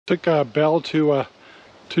Took Belle to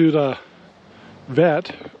the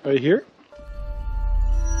vet right here.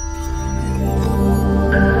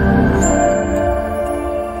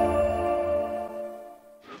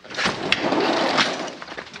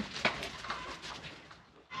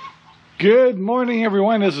 Good morning,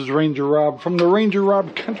 everyone. This is Ranger Rob from the Ranger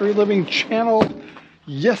Rob Country Living channel.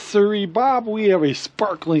 Yes, sirree, Bob. We have a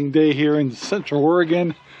sparkling day here in Central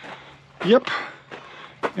Oregon. Yep.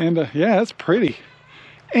 And yeah, it's pretty.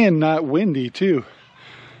 And not windy, too.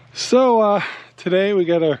 So today we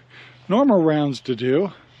got our normal rounds to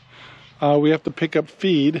do. We have to pick up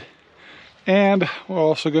feed. And we're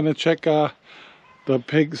also going to check the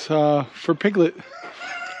pigs for piglet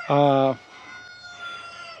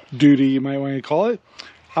duty, you might want to call it.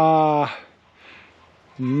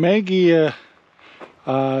 Maggie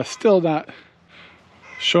still not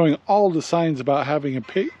showing all the signs about having a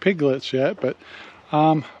piglets yet, but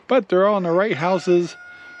they're all in the right houses,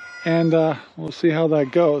 and we'll see how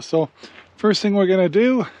that goes. So first thing we're gonna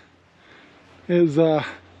do is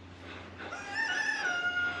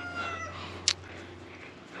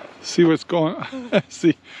see what's going on.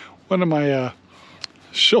 See, one of my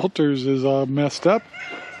shelters is messed up.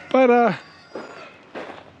 But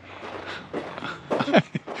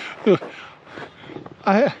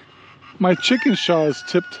my chicken shaw is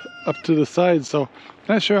tipped up to the side, so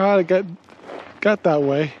not sure how it got that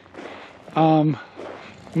way.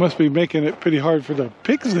 Must be making it pretty hard for the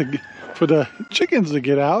chickens to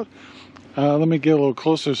get out. Let me get a little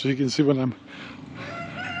closer so you can see what I'm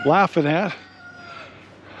laughing at.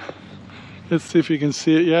 Let's see if you can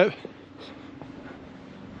see it yet.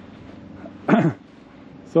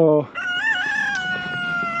 So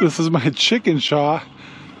this is my chicken shaw,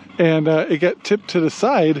 and it got tipped to the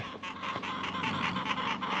side,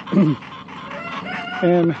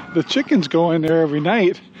 and the chickens go in there every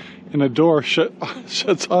night, and the door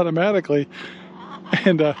shuts automatically,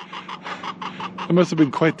 and it must have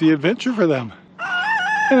been quite the adventure for them.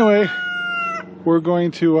 Anyway, we're going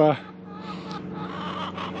to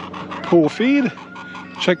pull feed,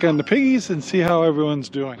 check on the piggies, and see how everyone's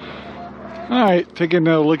doing. Alright, taking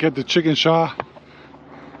a look at the chicken shaw.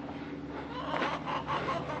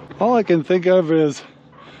 All I can think of is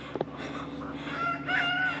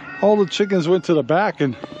all the chickens went to the back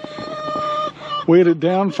and weighted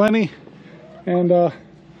down funny, and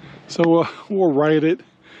so we'll right it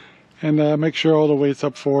and make sure all the weight's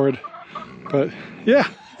up forward. But yeah,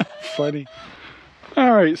 funny.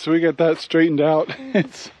 Alright, so we got that straightened out.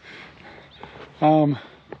 It's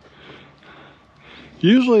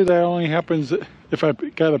usually that only happens if I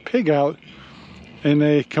got a pig out and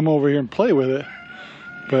they come over here and play with it.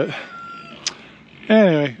 But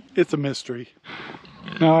anyway, it's a mystery.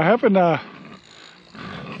 Now I haven't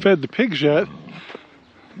fed the pigs yet,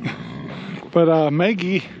 but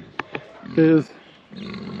Maggie is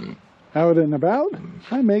out and about.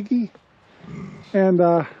 Hi, Maggie. And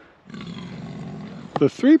the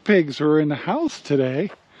 3 pigs were in the house today,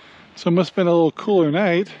 so it must have been a little cooler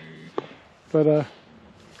night. But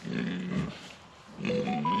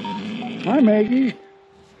hi, Maggie.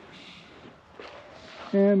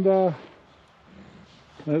 And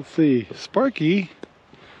let's see, Sparky,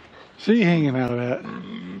 what's he hanging out at?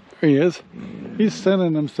 There he is. He's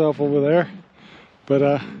sunning himself over there. But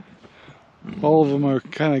all of them are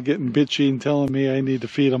kind of getting bitchy and telling me I need to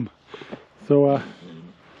feed them. So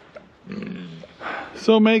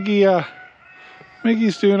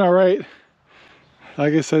Maggie's doing all right.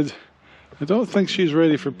 Like I said, I don't think she's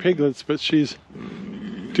ready for piglets, but she's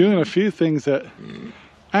doing a few things that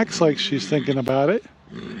acts like she's thinking about it.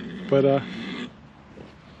 But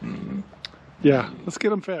yeah, let's get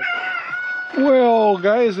them fed. Well,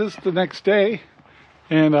 guys, it's the next day,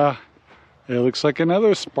 and it looks like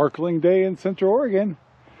another sparkling day in Central Oregon.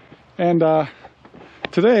 And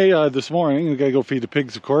today, this morning, we gotta go feed the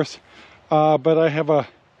pigs, of course. But I have a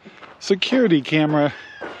security camera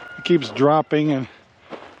that keeps dropping, and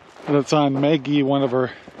that's on Maggie, one of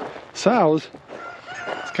her sows.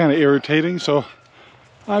 It's kind of irritating, so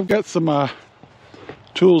I've got some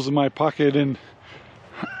tools in my pocket, and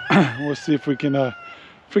we'll see if we can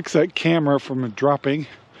fix that camera from dropping.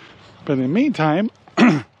 But in the meantime,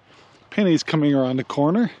 Penny's coming around the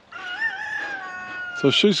corner,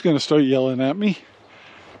 so she's going to start yelling at me.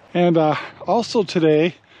 And also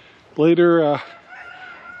today, later,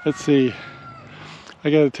 let's see,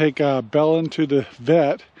 I got to take Belle into the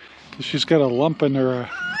vet. She's got a lump in her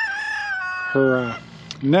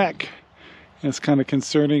neck, and it's kind of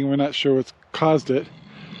concerning. We're not sure what's caused it.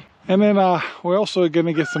 And then we're also going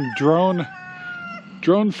to get some drone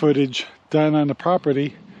footage done on the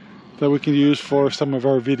property that we can use for some of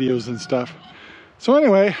our videos and stuff. So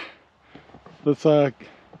anyway, let's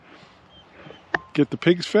get the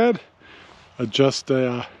pigs fed, adjust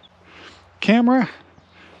the camera,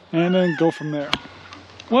 and then go from there.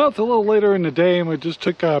 Well, it's a little later in the day, and we just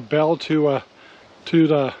took Belle to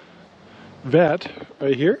the vet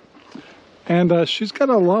right here, and she's got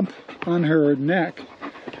a lump on her neck,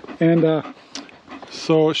 and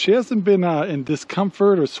so she hasn't been in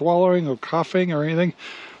discomfort or swallowing or coughing or anything,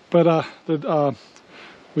 but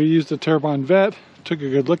we used the Terrebonne vet, took a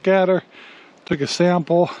good look at her, took a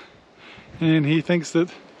sample, and he thinks that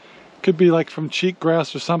it could be like from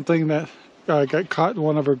cheatgrass or something that got caught in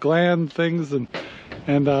one of her gland things, and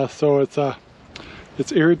so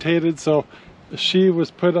it's irritated. So she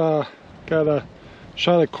was got a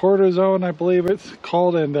shot of cortisone, I believe it's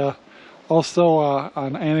called, and also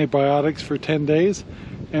on antibiotics for 10 days,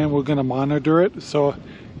 and we're going to monitor it. So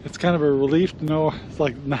it's kind of a relief to know it's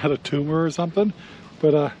like not a tumor or something,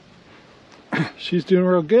 but she's doing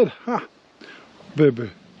real good. Huh, baby.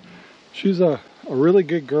 She's a really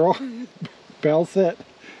good girl. Belle said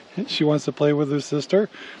she wants to play with her sister.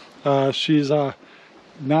 She's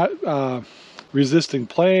not resisting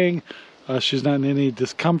playing. She's not in any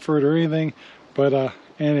discomfort or anything. But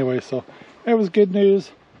anyway, so it was good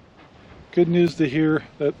news. Good news to hear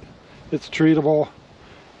that it's treatable,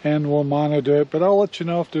 and we'll monitor it. But I'll let you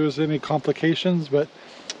know if there's any complications. But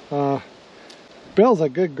Belle's a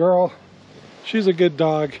good girl. She's a good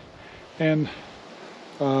dog, and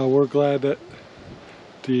we're glad that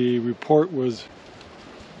the report was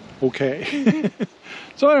okay.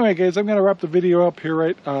 So anyway, guys, I'm going to wrap the video up here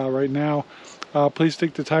right now. Please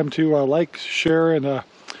take the time to like, share, and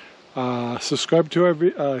subscribe to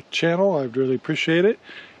our channel. I'd really appreciate it.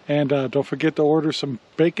 And don't forget to order some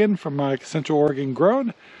bacon from Central Oregon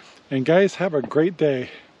Grown. And guys, have a great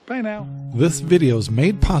day. Bye now. This video is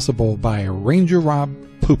made possible by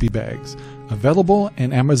RangerRob Poopy Bags, available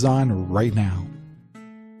in Amazon right now.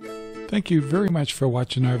 Thank you very much for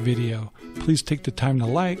watching our video. Please take the time to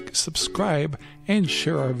like, subscribe, and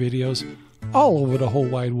share our videos all over the whole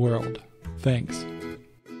wide world. Thanks.